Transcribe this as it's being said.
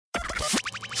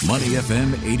Money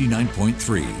FM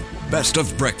 89.3. Best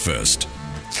of breakfast.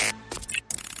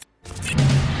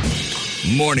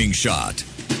 Morning Shot.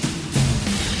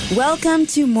 Welcome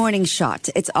to Morning Shot.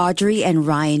 It's Audrey and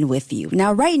Ryan with you.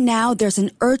 Now, right now, there's an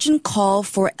urgent call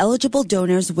for eligible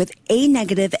donors with A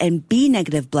negative and B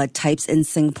negative blood types in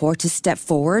Singapore to step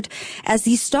forward as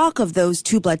the stock of those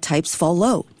two blood types fall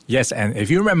low. Yes, and if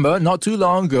you remember, not too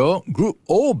long ago, Group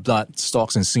O blood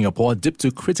stocks in Singapore dipped to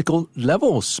critical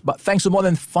levels. But thanks to more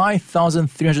than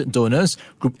 5,300 donors,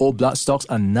 Group O blood stocks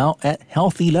are now at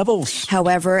healthy levels.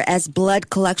 However, as blood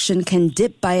collection can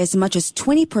dip by as much as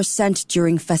 20%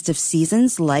 during festive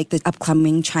seasons like the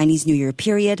upcoming Chinese New Year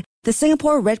period, the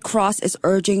Singapore Red Cross is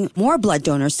urging more blood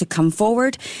donors to come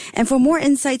forward. And for more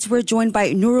insights, we're joined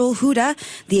by Nurul Huda,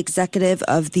 the executive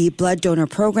of the Blood Donor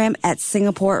Program at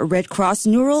Singapore Red Cross.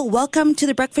 Nurul, welcome to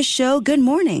the Breakfast Show. Good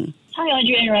morning. Hi,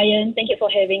 Audrey and Ryan. Thank you for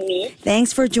having me.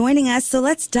 Thanks for joining us. So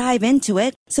let's dive into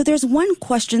it. So there's one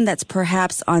question that's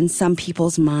perhaps on some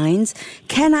people's minds.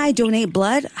 Can I donate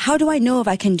blood? How do I know if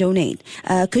I can donate?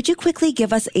 Could you quickly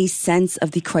give us a sense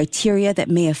of the criteria that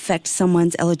may affect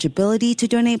someone's eligibility to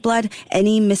donate blood?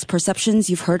 Any misperceptions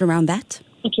you've heard around that?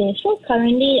 Okay, so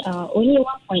currently only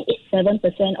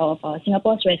 1.87% of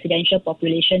Singapore's residential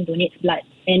population donates blood,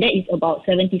 and that is about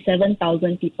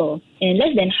 77,000 people. And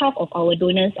less than half of our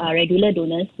donors are regular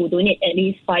donors who donate at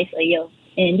least twice a year.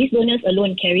 And these donors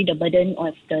alone carry the burden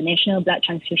of the national blood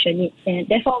transfusion needs. And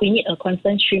therefore, we need a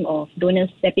constant stream of donors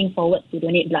stepping forward to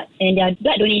donate blood. And their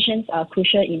blood donations are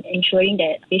crucial in ensuring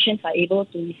that patients are able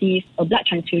to receive a blood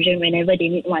transfusion whenever they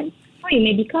need one. So you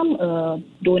may become a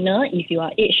donor if you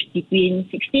are aged between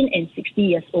 16 and 60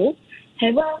 years old.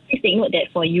 However, please take note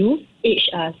that for youth aged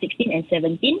 16 and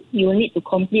 17, you will need to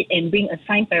complete and bring a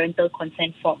signed parental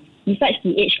consent form. Besides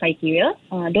the age criteria,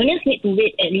 donors need to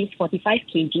weigh at least 45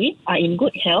 kg, are in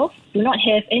good health, do not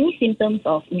have any symptoms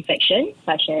of infection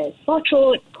such as sore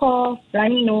throat, cough,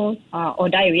 runny nose, or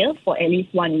diarrhea for at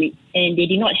least 1 week, and they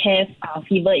did not have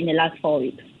fever in the last 4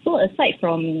 weeks. So aside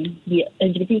from the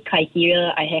eligibility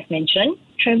criteria I have mentioned,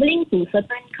 travelling to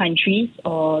certain countries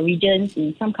or regions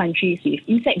in some countries with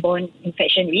insect-borne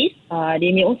infection risk,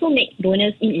 they may also make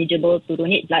donors ineligible to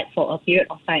donate blood for a period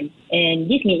of time. And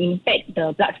this may impact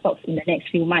the blood stocks in the next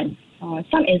few months.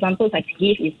 Some examples I can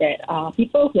give is that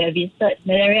people who have visited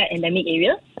malaria endemic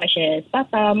areas such as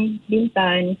Batam,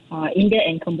 Bintan, India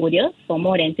and Cambodia for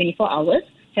more than 24 hours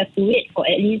have to wait for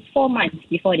at least 4 months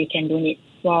before they can donate.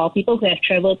 While people who have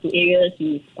travelled to areas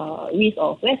with risk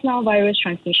of West Nile virus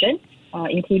transmission,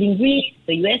 including Greece,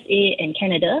 the USA and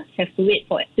Canada, have to wait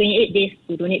for 28 days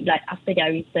to donate blood after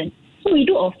their return. So we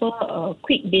do offer a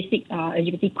quick basic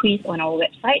eligibility quiz on our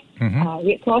website,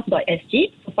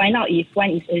 redcross.sg, to find out if one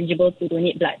is eligible to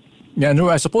donate blood. Yeah, no,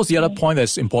 I suppose the other point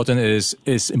that's important is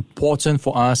it's important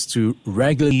for us to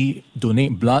regularly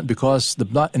donate blood because the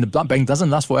blood in the blood bank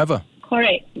doesn't last forever.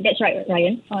 Correct. That's right,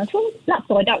 Ryan. So blood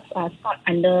products are stored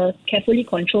under carefully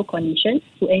controlled conditions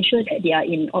to ensure that they are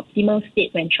in optimal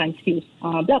state when transfused.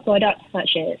 Blood products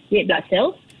such as red blood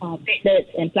cells, platelets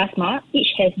and plasma each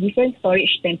has different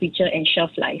storage temperature and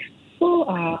shelf life. So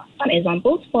some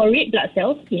examples, for red blood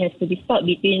cells, it has to be stored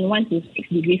between 1 to 6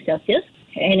 degrees Celsius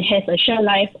and has a shelf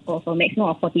life of a maximum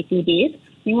of 42 days.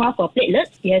 Meanwhile, for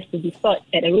platelets, it has to be stored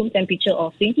at a room temperature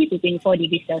of 20 to 24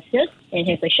 degrees Celsius and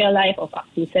has a shelf life of up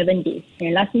to 7 days.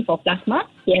 And lastly, for plasma,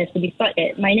 it has to be stored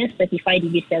at minus 35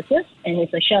 degrees Celsius and has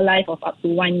a shelf life of up to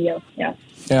 1 year.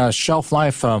 Yeah, shelf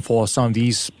life for some of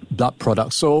these blood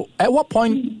products. So at what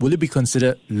point will it be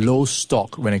considered low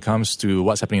stock when it comes to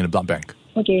what's happening in the blood bank?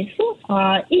 Okay, so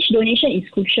each donation is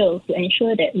crucial to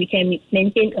ensure that we can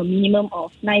maintain a minimum of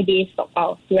 9 days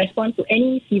stockpile to respond to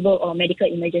any civil or medical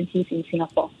emergencies in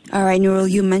Singapore. All right, Nurul,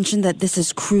 you mentioned that this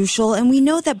is crucial, and we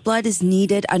know that blood is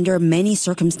needed under many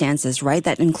circumstances, right?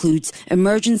 That includes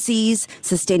emergencies,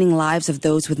 sustaining lives of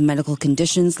those with medical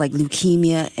conditions like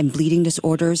leukemia and bleeding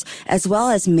disorders, as well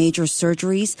as major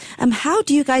surgeries. How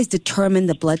do you guys determine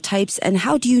the blood types, and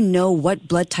how do you know what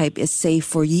blood type is safe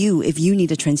for you if you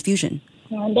need a transfusion?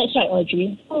 That's right,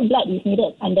 Audrey. So blood is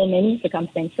needed under many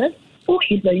circumstances. O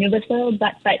is the universal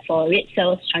blood type for red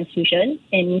cells transfusion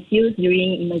and is used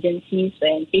during emergencies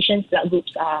when patients' blood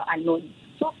groups are unknown.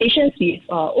 So patients with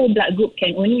O blood group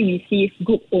can only receive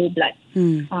group O blood.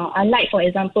 Unlike, for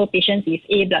example, patients with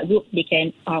A blood group, they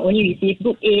can only receive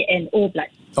group A and O blood.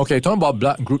 Okay, talking about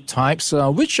blood group types,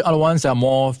 which are the ones that are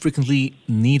more frequently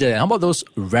needed? How about those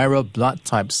rarer blood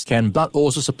types? Can blood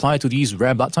also supply to these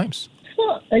rare blood types?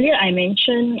 So earlier I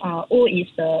mentioned O is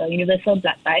the universal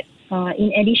blood type.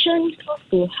 In addition, close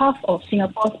to half of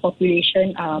Singapore's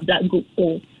population are blood group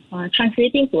O,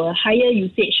 translating to a higher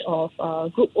usage of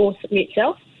group O red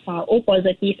cells O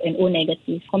positive and O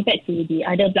negative compared to the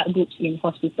other blood groups in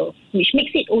hospitals, which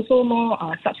makes it also more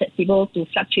susceptible to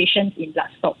fluctuations in blood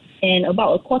stock. And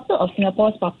about a quarter of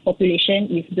Singapore's population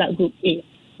is blood group A.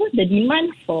 So the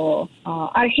demand for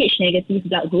Rh negative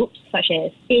blood groups such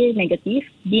as A negative,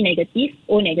 B negative,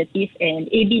 O negative and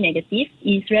AB negative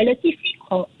is relatively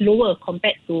lower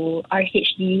compared to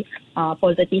Rhd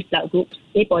positive blood groups,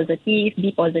 A positive,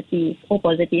 B positive, O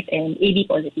positive and AB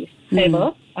positive.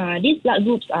 However, these blood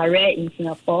groups are rare in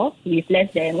Singapore with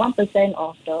less than 1%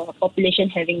 of the population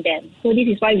having them. So this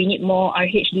is why we need more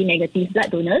Rhd negative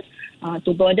blood donors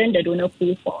to broaden the donor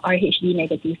pool for Rhd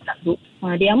negative blood groups.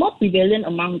 They are more prevalent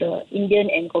among the Indian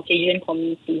and Caucasian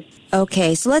communities.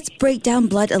 Okay, so let's break down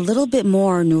blood a little bit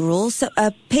more, Nurul. So,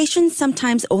 patients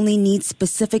sometimes only need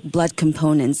specific blood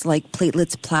components like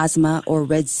platelets, plasma, or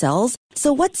red cells.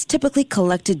 So what's typically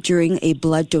collected during a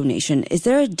blood donation? Is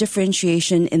there a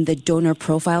differentiation in the donor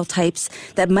profile types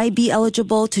that might be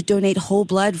eligible to donate whole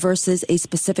blood versus a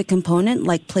specific component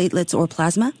like platelets or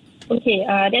plasma? Okay,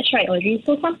 that's right, Audrey.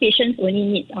 So some patients only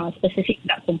need specific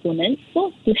blood components.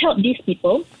 So to help these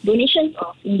people, donations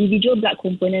of individual blood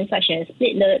components such as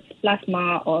platelets,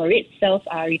 plasma, or red cells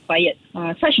are required.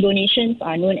 Such donations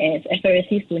are known as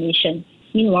apheresis donations.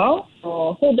 Meanwhile,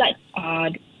 whole blood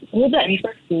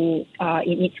refers to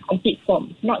in its complete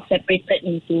form, not separated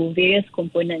into various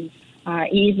components.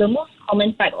 It is the most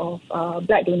common type of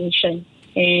blood donation.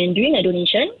 And during a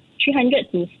donation,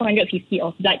 300 to 450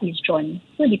 of blood is drawn.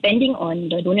 So depending on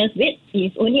the donor's weight, it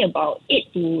is only about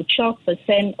 8 to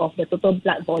 12% of the total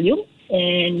blood volume.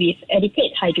 And with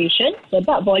adequate hydration, the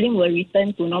blood volume will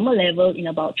return to normal level in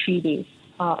about 3 days.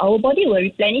 Our body will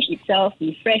replenish itself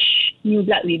with fresh new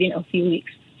blood within a few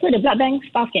weeks. So the blood bank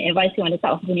staff can advise you on the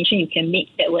type of donation you can make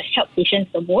that will help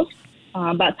patients the most.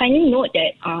 But kindly note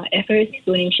that apheresis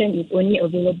donation is only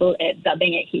available at blood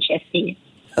bank at HSA.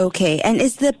 Okay, and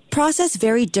is the process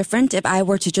very different if I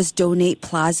were to just donate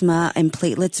plasma and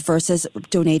platelets versus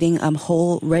donating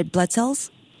whole red blood cells?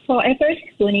 For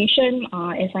apheresis donation,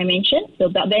 as I mentioned, the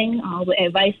blood bank will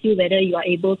advise you whether you are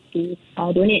able to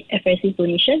donate apheresis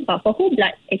donation. But for whole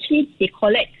blood, actually they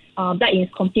collect blood in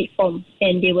its complete form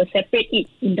and they will separate it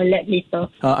in the lab later.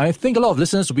 I think a lot of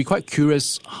listeners will be quite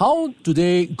curious. How do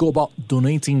they go about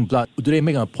donating blood? Do they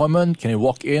make an appointment? Can they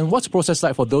walk in? What's the process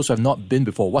like for those who have not been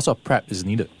before? What sort of prep is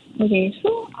needed? Okay,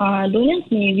 so donors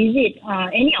may visit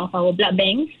any of our blood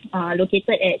banks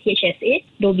located at HSA,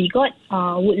 Dhoby Ghaut,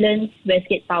 Woodlands,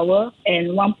 Westgate Tower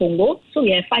and One Punggol. So we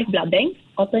have 5 blood banks.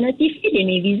 Alternatively, they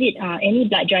may visit any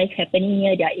blood drives happening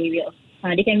near their area.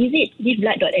 They can visit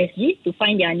giveblood.sg to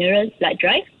find their nearest blood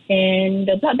drive. And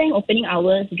the blood bank opening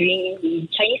hours during the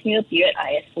Chinese New Year period are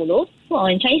as follows. So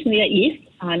on Chinese New Year Eve,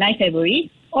 9 February,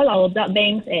 all our blood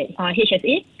banks at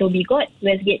HSA, Dhoby Ghaut,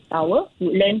 Westgate Tower,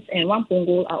 Woodlands and One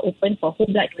Punggol are open for whole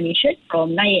blood donation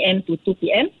from 9 a.m. to 2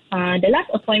 p.m. The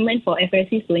last appointment for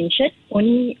apheresis donation,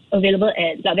 only available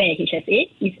at blood bank at HSA,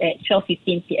 is at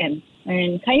 12:15 p.m.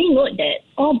 And kindly note that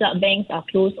all blood banks are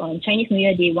closed on Chinese New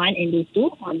Year Day 1 and Day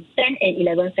 2 on 10 and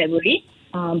 11 February.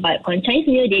 But on Chinese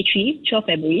New Year Day 3, 12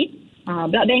 February,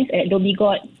 blood banks at Dhoby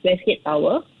Ghaut, Westgate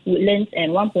Tower, Woodlands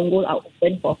and One Punggol are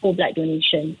open for whole blood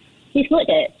donation. Please note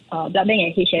that blood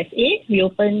bank at HSA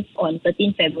reopens on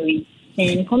 13 February.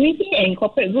 And community and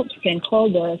corporate groups can call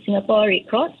the Singapore Red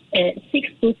Cross at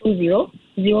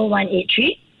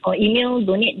 6220-0183 or email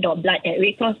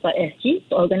donate.blood@redcross.sg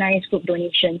to organize group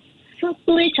donations. So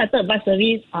two-way chartered bus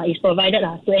service is provided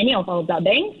to any of our blood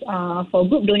banks for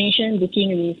group donation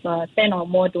booking with 10 or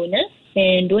more donors.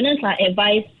 And donors are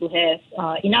advised to have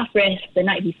enough rest the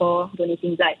night before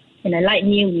donating blood and a light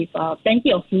meal with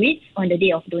plenty of fluids on the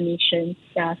day of donation.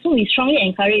 So we strongly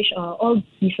encourage all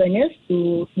listeners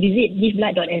to visit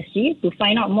giveblood.sg to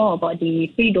find out more about the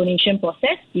free donation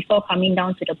process before coming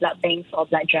down to the blood banks or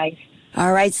blood drives.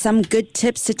 All right, some good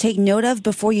tips to take note of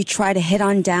before you try to head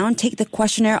on down. Take the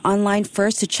questionnaire online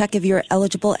first to check if you're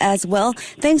eligible as well.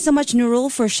 Thanks so much, Nurul,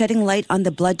 for shedding light on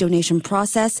the blood donation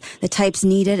process, the types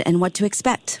needed, and what to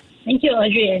expect. Thank you,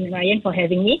 Audrey and Ryan, for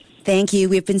having me. Thank you.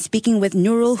 We've been speaking with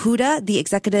Nurul Huda, the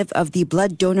executive of the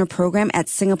Blood Donor Program at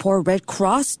Singapore Red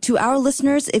Cross. To our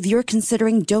listeners, if you're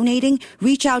considering donating,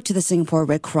 reach out to the Singapore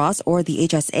Red Cross or the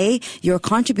HSA. Your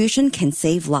contribution can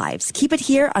save lives. Keep it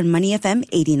here on Money FM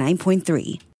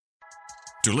 89.3.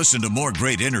 To listen to more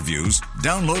great interviews,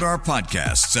 download our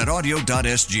podcasts at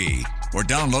audio.sg or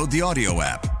download the audio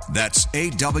app. That's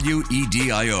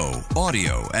AWEDIO,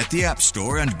 audio at the App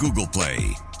Store and Google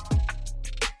Play.